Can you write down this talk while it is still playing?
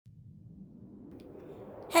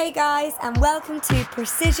Hey guys, and welcome to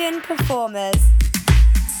Precision Performers.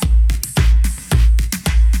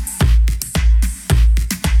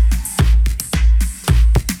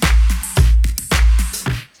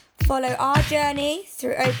 Follow our journey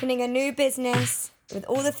through opening a new business with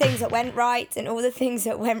all the things that went right and all the things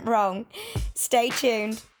that went wrong. Stay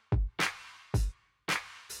tuned.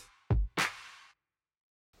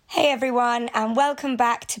 Hey everyone, and welcome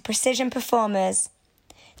back to Precision Performers.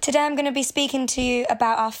 Today I'm going to be speaking to you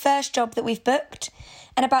about our first job that we've booked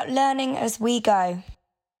and about learning as we go.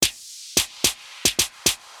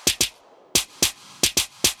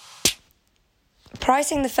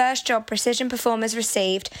 Pricing the first job Precision Performers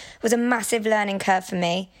received was a massive learning curve for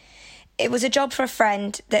me. It was a job for a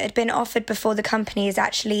friend that had been offered before the company is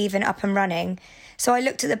actually even up and running, so I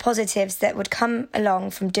looked at the positives that would come along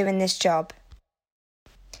from doing this job.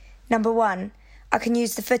 Number 1. I can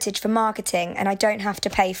use the footage for marketing and I don't have to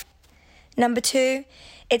pay for it. Number 2,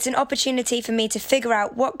 it's an opportunity for me to figure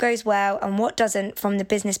out what goes well and what doesn't from the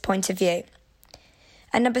business point of view.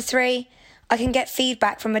 And number 3, I can get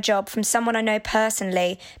feedback from a job from someone I know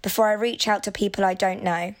personally before I reach out to people I don't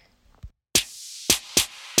know.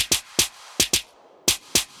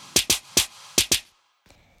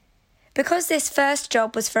 Because this first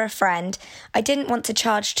job was for a friend, I didn't want to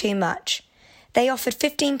charge too much. They offered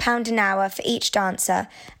 £15 an hour for each dancer,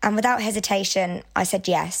 and without hesitation, I said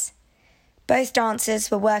yes. Both dancers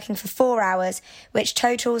were working for 4 hours, which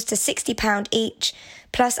totals to £60 each,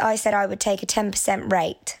 plus I said I would take a 10%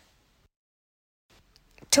 rate.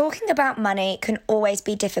 Talking about money can always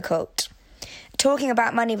be difficult. Talking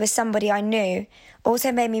about money with somebody I knew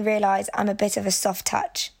also made me realise I'm a bit of a soft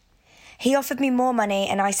touch. He offered me more money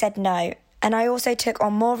and I said no, and I also took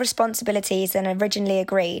on more responsibilities than originally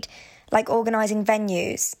agreed, like organising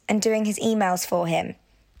venues and doing his emails for him.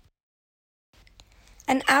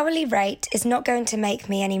 An hourly rate is not going to make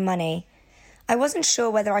me any money. I wasn't sure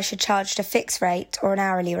whether I should charge a fixed rate or an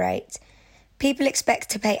hourly rate. People expect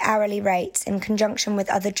to pay hourly rates in conjunction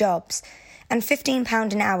with other jobs, and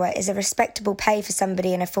 £15 an hour is a respectable pay for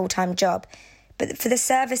somebody in a full-time job. But for the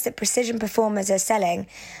service that Precision Performers are selling,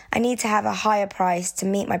 I need to have a higher price to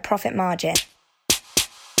meet my profit margin.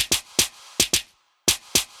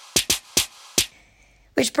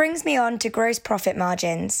 Which brings me on to gross profit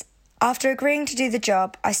margins. After agreeing to do the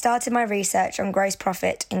job, I started my research on gross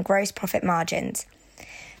profit and gross profit margins.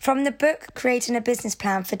 From the book Creating a Business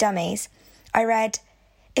Plan for Dummies, I read,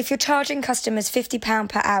 if you're charging customers £50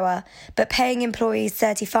 per hour but paying employees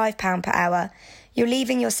 £35 per hour, you're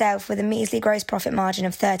leaving yourself with a measly gross profit margin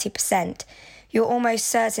of 30%. You're almost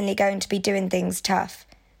certainly going to be doing things tough.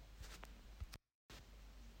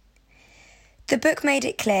 The book made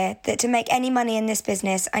it clear that to make any money in this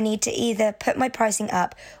business, I need to either put my pricing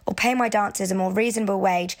up or pay my dancers a more reasonable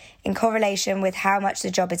wage in correlation with how much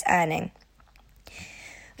the job is earning.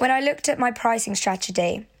 When I looked at my pricing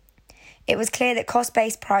strategy, it was clear that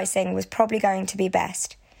cost-based pricing was probably going to be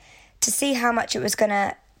best. To see how much it was going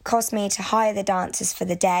to cost me to hire the dancers for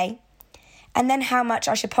the day, and then how much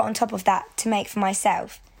I should put on top of that to make for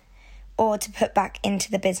myself, or to put back into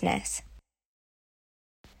the business.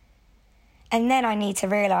 And then I need to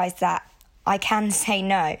realise that I can say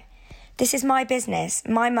no. This is my business,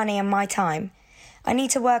 my money and my time. I need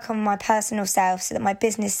to work on my personal self so that my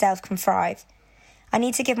business self can thrive. I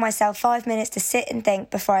need to give myself 5 minutes to sit and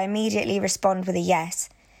think before I immediately respond with a yes.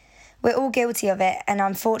 We're all guilty of it, and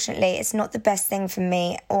unfortunately it's not the best thing for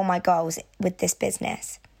me or my goals with this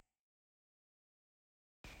business.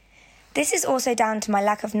 This is also down to my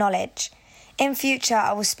lack of knowledge. In future,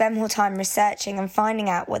 I will spend more time researching and finding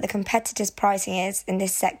out what the competitors' pricing is in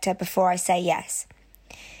this sector before I say yes.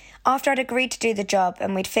 After I'd agreed to do the job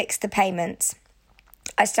and we'd fixed the payments,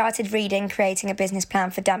 I started reading Creating a Business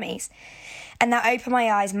Plan for Dummies, and that opened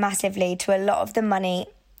my eyes massively to a lot of the money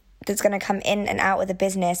that's going to come in and out of the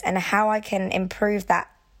business and how I can improve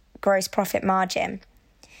that gross profit margin.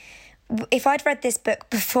 If I'd read this book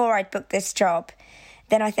before I'd booked this job,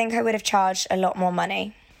 then I think I would have charged a lot more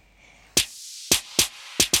money.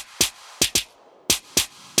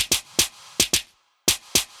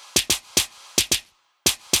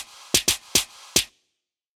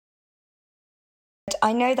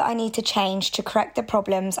 I know that I need to change to correct the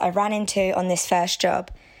problems I ran into on this first job.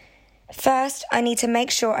 First, I need to make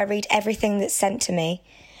sure I read everything that's sent to me.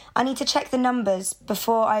 I need to check the numbers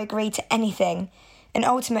before I agree to anything, and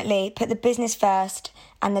ultimately put the business first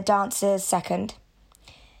and the dancers second.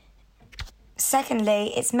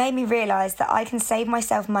 Secondly, it's made me realise that I can save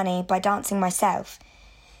myself money by dancing myself.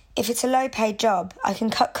 If it's a low-paid job, I can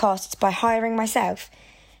cut costs by hiring myself.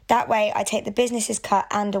 That way, I take the business's cut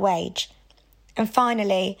and a wage. And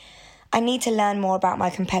finally, I need to learn more about my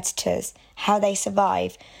competitors, how they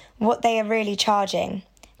survive, what they are really charging.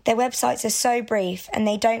 Their websites are so brief and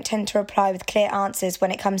they don't tend to reply with clear answers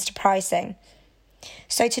when it comes to pricing.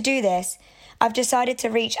 So to do this, I've decided to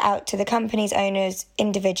reach out to the company's owners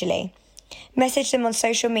individually, message them on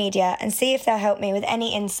social media and see if they'll help me with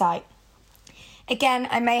any insight. Again,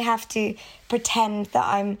 I may have to pretend that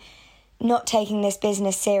I'm not taking this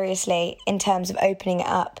business seriously in terms of opening it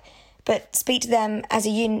up, but speak to them as a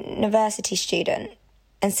university student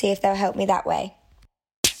and see if they'll help me that way.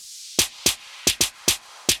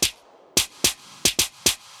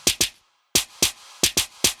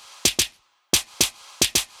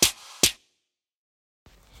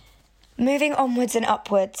 Moving onwards and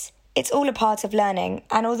upwards, it's all a part of learning,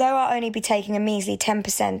 and although I'll only be taking a measly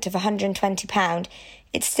 10% of £120,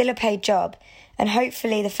 it's still a paid job, and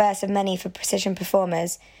hopefully the first of many for Precision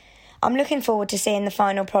Performers. I'm looking forward to seeing the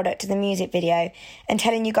final product of the music video and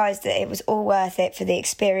telling you guys that it was all worth it for the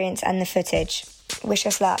experience and the footage. Wish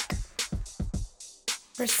us luck.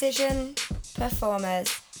 Precision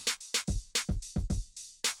Performers.